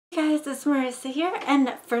guys, it's Marissa here,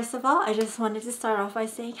 and first of all, I just wanted to start off by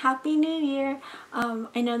saying Happy New Year!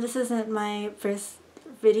 I know this isn't my first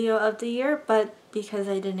video of the year, but because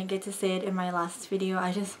I didn't get to say it in my last video,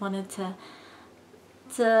 I just wanted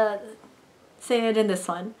to say it in this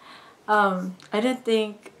one. I didn't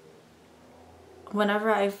think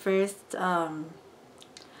whenever I first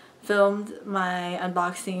filmed my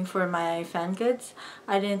unboxing for my fan goods,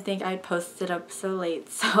 I didn't think I'd post it up so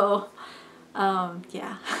late, so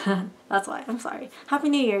yeah, that's why. I'm sorry. Happy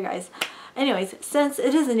New Year, guys. Anyways, since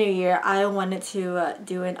it is a new year, I wanted to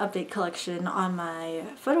do an update collection on my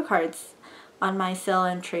photo cards, on my sell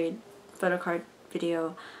and trade photo card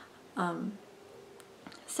video.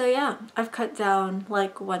 So yeah, I've cut down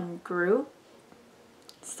like one group,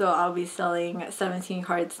 so I'll be selling 17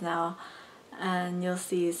 cards now, and you'll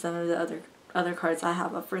see some of the other cards I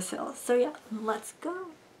have up for sale. So yeah, let's go.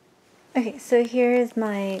 Okay, so here's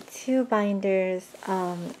my two binders.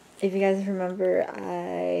 If you guys remember,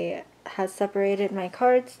 I had separated my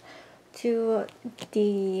cards to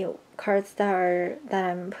the cards that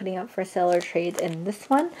I'm putting up for sale or trade in this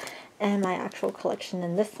one, and my actual collection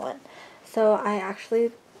in this one. So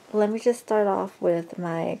let me just start off with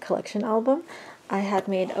my collection album. I had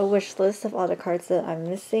made a wish list of all the cards that I'm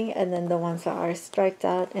missing, and then the ones that are striked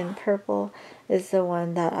out in purple is the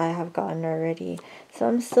one that I have gotten already. So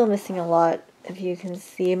I'm still missing a lot. If you can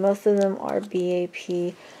see, most of them are BAP.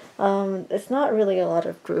 It's not really a lot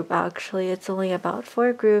of group actually. It's only about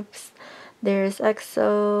 4 groups. There's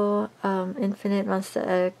EXO, Infinite, Monsta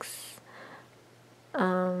X,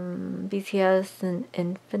 BTS, and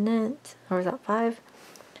Infinite. Or is that 5?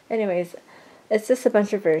 Anyways, it's just a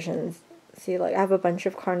bunch of versions. See, like, I have a bunch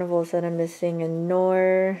of carnivals that I'm missing, and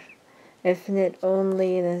Nor, Infinite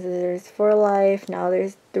only, and then there's 4 Life, now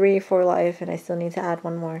there's 3 4 Life, and I still need to add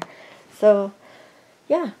 1 more. So,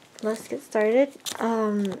 yeah, let's get started.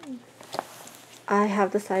 I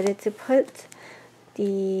have decided to put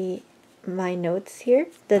my notes here,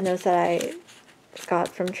 the notes that I got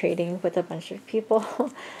from trading with a bunch of people.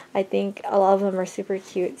 I think a lot of them are super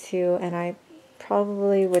cute too, and I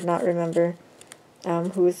probably would not remember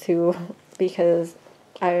who's who, because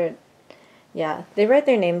they write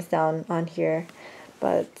their names down on here,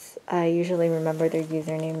 but I usually remember their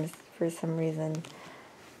usernames for some reason.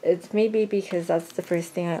 It's maybe because that's the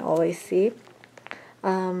first thing I always see.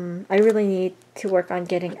 I really need to work on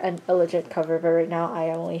getting a legit cover, but right now I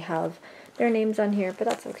only have their names on here, but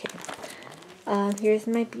that's okay. Here's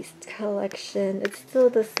my Beast collection. It's still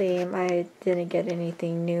the same. I didn't get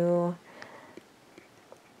anything new,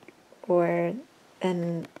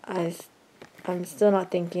 and I'm still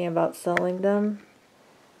not thinking about selling them,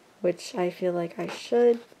 which I feel like I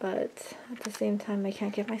should, but at the same time I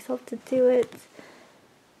can't get myself to do it.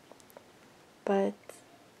 But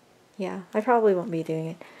yeah, I probably won't be doing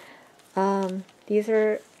it. I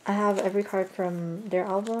have every card from their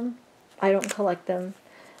album. I don't collect them,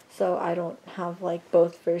 so I don't have like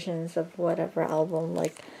both versions of whatever album,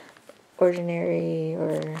 like Ordinary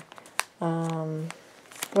or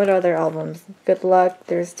what other albums? Good Luck,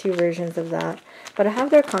 there's 2 versions of that. But I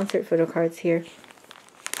have their concert photo cards here.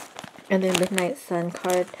 And their Midnight Sun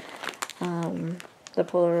card, the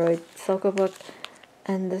Polaroid Selco book.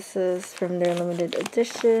 And this is from their limited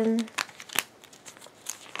edition.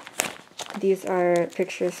 These are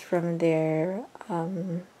pictures from their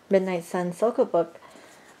Midnight Sun Selco book.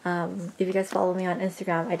 If you guys follow me on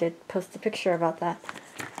Instagram, I did post a picture about that.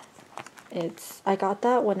 I got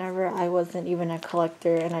that whenever I wasn't even a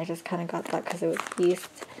collector, and I just kind of got that because it was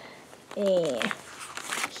Beast.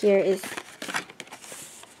 Here is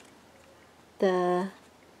the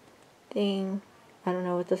thing. I don't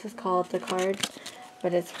know what this is called, the card,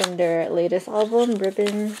 but it's from their latest album,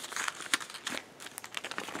 Ribbon.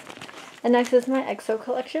 And next is my EXO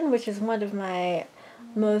collection, which is one of my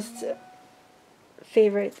most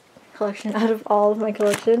favorite collection out of all of my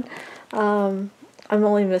collection. I'm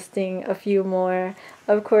only missing a few more.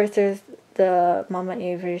 Of course, there's the Mama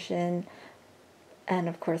A version, and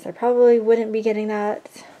of course I probably wouldn't be getting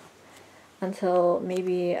that until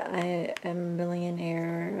maybe I am a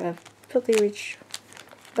millionaire or filthy rich,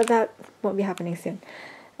 but that won't be happening soon.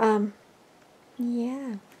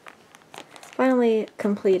 Yeah. Finally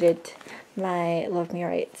completed my Love Me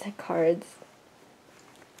Right cards.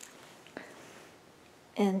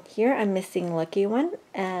 And here I'm missing Lucky One,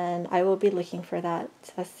 and I will be looking for that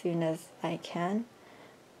as soon as I can.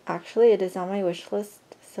 Actually, it is on my wish list,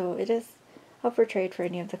 so it is up for trade for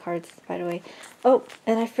any of the cards, by the way. Oh,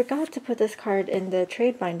 and I forgot to put this card in the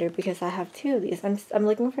trade binder because I have 2 of these. I'm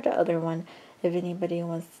looking for the other one if anybody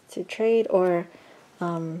wants to trade, or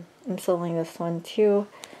I'm selling this one too,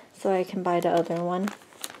 so I can buy the other one.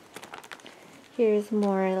 Here's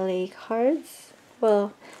more Lay cards.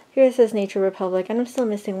 Well, here's his Nature Republic, and I'm still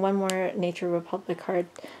missing one more Nature Republic card,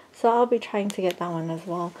 so I'll be trying to get that one as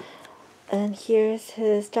well. And here's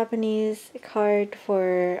his Japanese card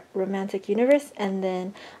for Romantic Universe, and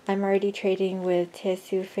then I'm already trading with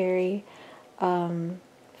Tesu Fairy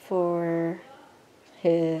for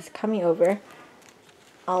his Coming Over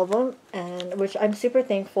album, and which I'm super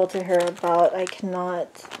thankful to her about. I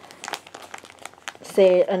cannot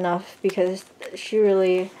say it enough because she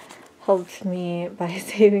really helped me by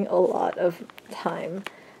saving a lot of time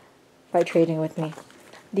by trading with me.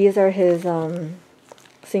 These are his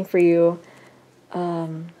Sing For You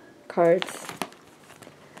cards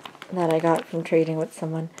that I got from trading with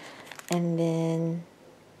someone. And then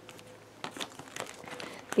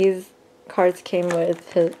these cards came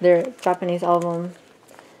with their Japanese album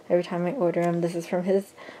every time I order them. This is from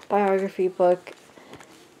his biography book.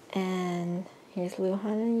 And here's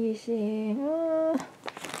Luhan and Yushi.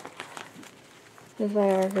 His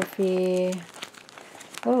biography.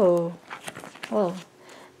 Oh.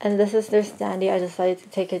 And this is their standee. I decided to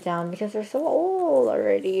take it down because they're so old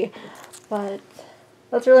already. But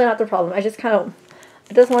that's really not the problem. I just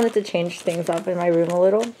wanted to change things up in my room a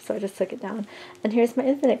little, so I just took it down. And here's my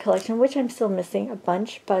Infinite collection, which I'm still missing a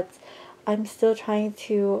bunch, but I'm still trying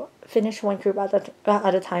to finish one group at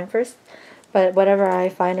a time first. But whatever I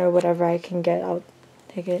find or whatever I can get, I'll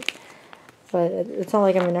take it. But it's not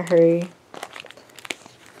like I'm in a hurry.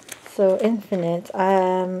 So Infinite.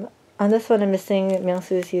 On this one, I'm missing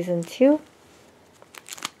Myungsu Season 2.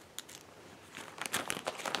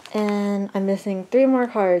 And I'm missing 3 more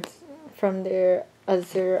cards from their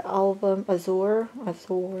Azure album. Azure?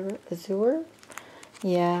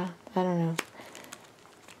 Yeah, I don't know.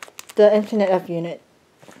 The Infinite F unit.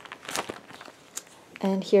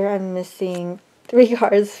 And here I'm missing 3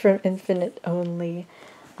 cards from Infinite only.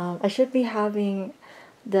 I should be having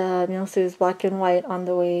the Myungsu's Black and White on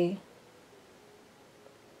the way,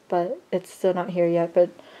 but it's still not here yet. But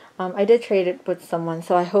I did trade it with someone,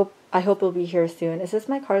 so I hope it'll be here soon. It's just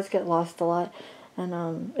my cards get lost a lot, and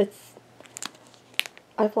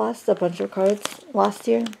I've lost a bunch of cards last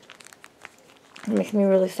year. It makes me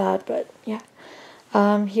really sad, but yeah.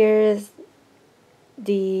 Here's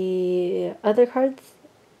the other cards.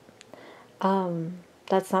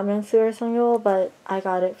 That's not Myungsu or Seongyul, but I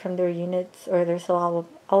got it from their units or their solo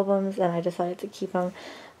albums, and I decided to keep them.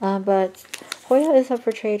 But Hoya is up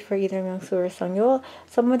for trade for either Myungsu or Seongyul.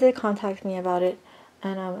 Someone did contact me about it,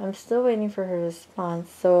 and I'm still waiting for her response,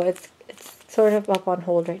 so it's sort of up on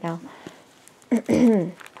hold right now.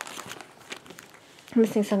 I'm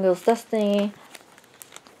missing Seongyul's Destiny.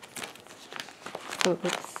 Oh,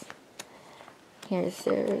 oops. Here's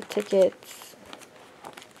their tickets.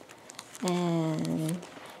 And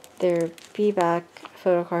their BAP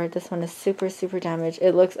photo card. This one is super damaged.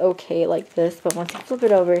 It looks okay like this, but once you flip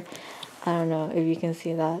it over, I don't know if you can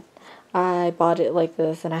see that. I bought it like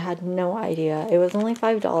this and I had no idea. It was only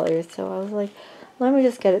 $5, so I was like, let me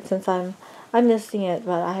just get it since I'm missing it,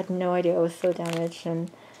 but I had no idea it was so damaged.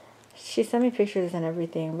 And she sent me pictures and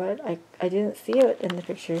everything, but I didn't see it in the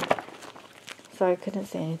picture, so I couldn't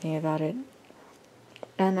say anything about it.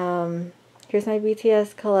 And here's my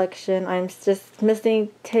BTS collection. I'm just missing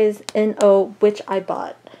Tis No, which I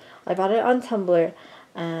bought. I bought it on Tumblr,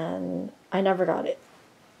 and I never got it.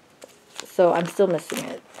 So I'm still missing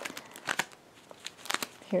it.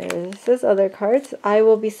 Here's his other cards. I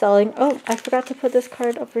will be selling... Oh, I forgot to put this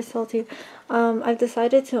card up for sale too. I've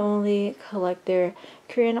decided to only collect their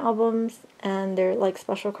Korean albums and their like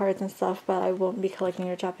special cards and stuff, but I won't be collecting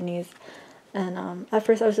their Japanese. And at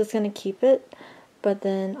first I was just going to keep it, but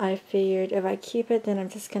then I figured if I keep it, then I'm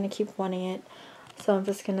just going to keep wanting it. So I'm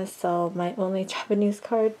just going to sell my only Japanese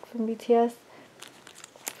card from BTS.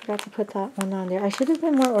 Forgot to put that one on there. I should have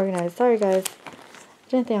been more organized. Sorry, guys. I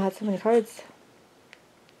didn't think I had so many cards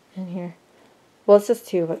in here. Well, it's just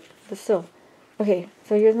 2, but still. Okay,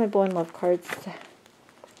 so here's my Boy in Love cards.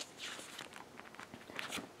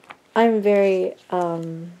 I'm very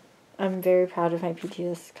proud of my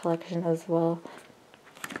BTS collection as well,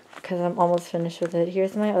 because I'm almost finished with it.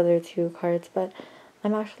 Here's my other 2 cards, but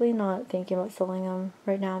I'm actually not thinking about selling them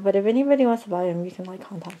right now. But if anybody wants to buy them, you can like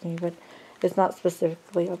contact me, but it's not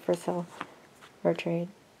specifically up for sale or trade.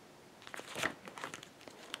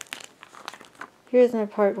 Here's my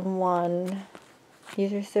part 1.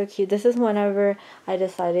 These are so cute. This is whenever I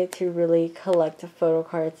decided to really collect photo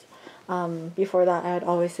cards. Before that, I had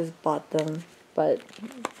always just bought them, but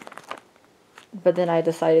then I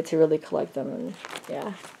decided to really collect them, and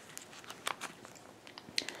yeah.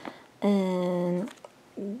 And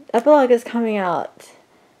Epilogue is coming out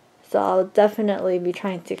So I'll definitely be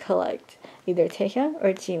trying to collect either Taehyung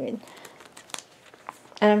or Jimin.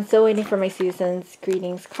 And I'm still waiting for my Season's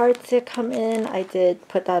Greetings card to come in. I did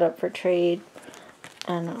put that up for trade.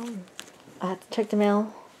 And I had to check the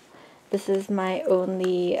mail. This is my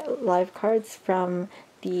only live cards from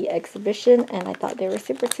the exhibition. And I thought they were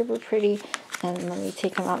super, super pretty. And let me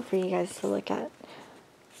take them out for you guys to look at.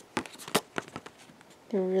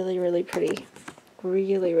 They're really, really pretty.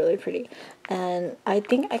 Really, really pretty. And I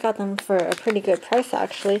think I got them for a pretty good price,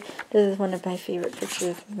 actually. This is one of my favorite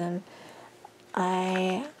pictures of them.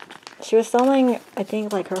 She was selling, I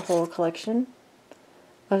think, like her whole collection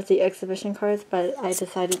of the exhibition cards, but I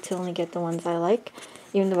decided to only get the ones I like,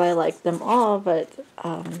 even though I like them all, but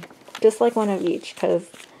just like one of each,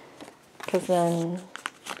 because then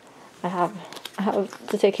I have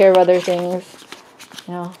to take care of other things.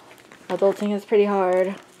 You know, adulting is pretty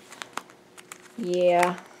hard.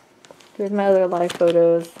 Yeah. Here's my other live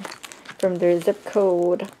photos from their zip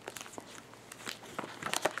code,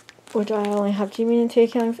 which I only have Jimin and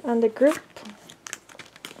Taehyung's and the group,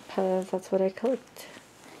 because that's what I collect.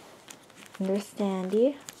 And there's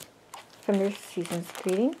Standy from their Season's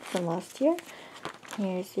Greeting from last year.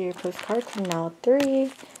 Here's your postcards from Now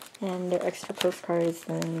 3, and their extra postcards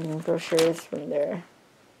and brochures from their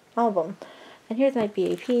album. And here's my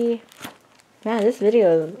BAP. Man, this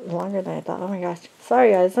video is longer than I thought. Oh my gosh.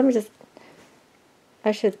 Sorry guys,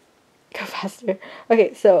 I should go faster.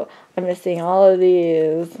 Okay, so I'm missing all of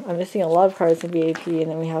these. I'm missing a lot of cards in BAP, and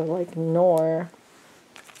then we have like Nor.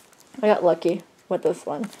 I got lucky with this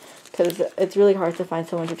one because it's really hard to find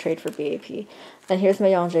someone to trade for BAP. And here's my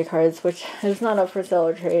Youngjae cards, which is not up for sale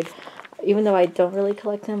or trade, even though I don't really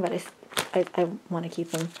collect them, but I want to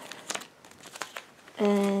keep them.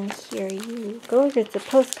 And here you go. Here's the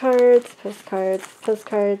postcards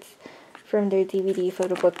from their DVD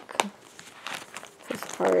photo book.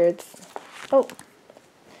 Postcards. Oh,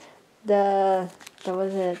 that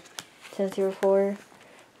was it. 1004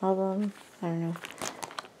 album. I don't know.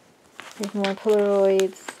 There's more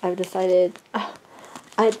Polaroids. I've decided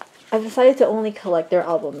to only collect their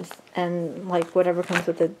albums and like whatever comes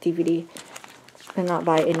with the DVD, and not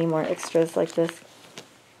buy any more extras like this.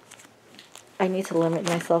 I need to limit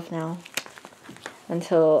myself now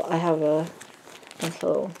until I have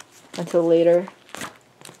until later.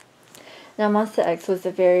 Now, Monster X was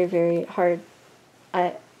a very, very hard.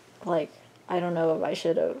 I don't know if I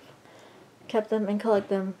should have kept them and collect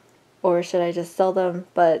them, or should I just sell them,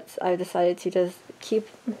 but I decided to just keep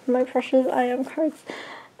my precious IM cards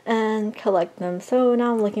and collect them. So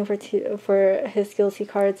now I'm looking for his Guilty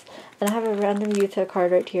cards, and I have a random Utah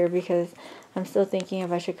card right here because I'm still thinking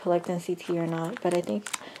if I should collect NCT or not. But I think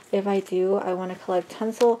if I do, I want to collect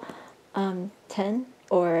Hansel, 10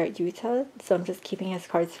 or Utah, so I'm just keeping his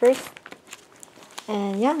cards first.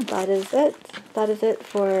 And yeah, that is it. That is it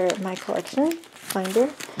for my collection binder.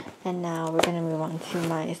 And now we're going to move on to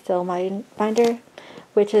my still binder,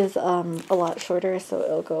 which is a lot shorter, so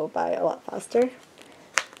it'll go by a lot faster.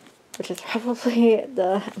 Which is probably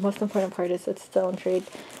the most important part, is it's still in trade.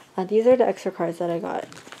 These are the extra cards that I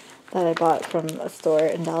bought from a store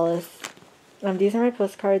in Dallas. These are my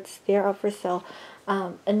postcards. They are up for sale.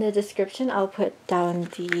 In the description, I'll put down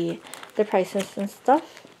the prices and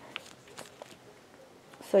stuff,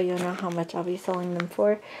 so you'll know how much I'll be selling them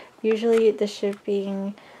for. Usually the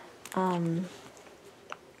shipping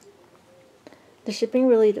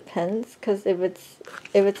really depends, because if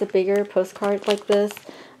it's a bigger postcard like this,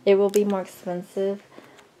 it will be more expensive.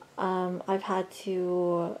 I've had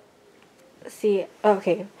to see.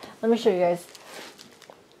 Okay, let me show you guys.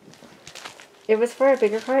 If it's for a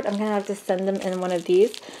bigger card, I'm gonna have to send them in one of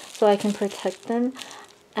these so I can protect them.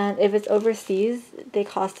 And if it's overseas, they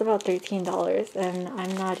cost about $13, and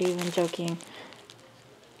I'm not even joking.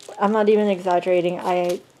 I'm not even exaggerating.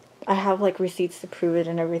 I have like receipts to prove it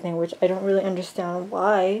and everything, which I don't really understand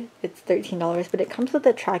why it's $13, but it comes with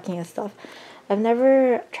the tracking and stuff. I've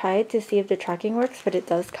never tried to see if the tracking works, but it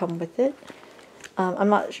does come with it. I'm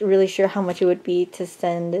not really sure how much it would be to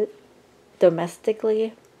send it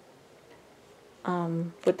domestically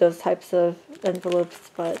with those types of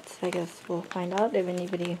envelopes, but I guess we'll find out if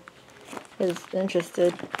anybody is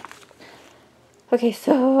interested. Okay,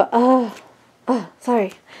 so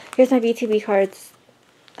sorry. Here's my BTOB cards.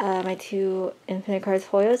 My 2 Infinite cards.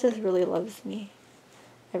 Hoya just really loves me.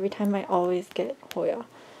 Every time I always get Hoya.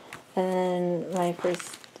 And then my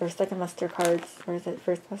first or second muster cards, or is it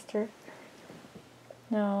first muster?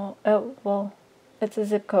 No. Oh, well, it's a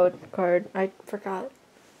zip code card. I forgot.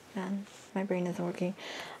 Man, my brain isn't working.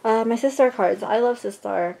 My Sistar cards. I love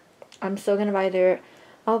Sistar. I'm still gonna buy their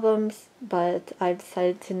albums, but I've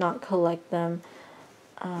decided to not collect them.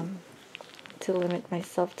 to limit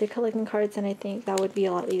myself to collecting cards, and I think that would be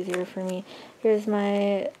a lot easier for me. Here's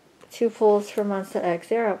my 2 pulls from Monster X.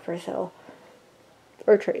 They're up for sale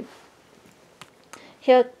or trade.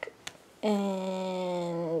 Hyuk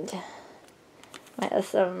and my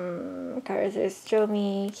SM cards. There's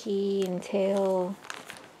Stromy, Key, and Tail.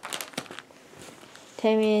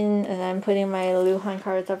 Taemin, and I'm putting my Luhan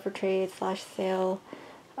cards up for trade / sale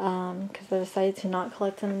because I decided to not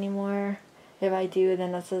collect them anymore. If I do,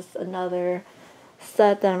 then that's just another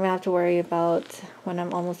set that I'm going to have to worry about when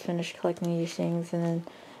I'm almost finished collecting these things. And then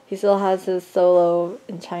he still has his solo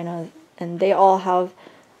in China, and they all have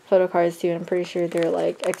Photocards too, and I'm pretty sure they're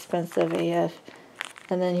like expensive AF.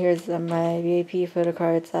 And then here's my BAP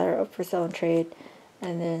Photocards that are up for sale and trade.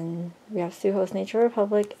 And then we have Suho's Nature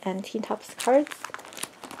Republic and Teen Top's cards.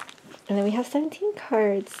 And then we have 17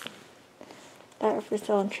 cards that are for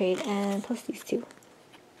sale and trade, and plus these 2.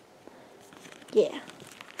 Yeah.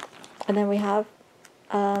 And then we have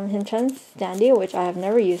Himchen's Standee, which I have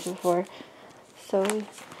never used before. So,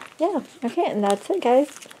 yeah. Okay, and that's it, guys.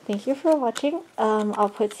 Thank you for watching. I'll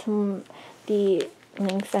put the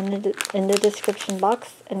links in the description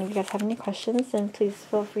box. And if you guys have any questions, then please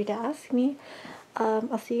feel free to ask me.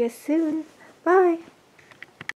 I'll see you guys soon. Bye!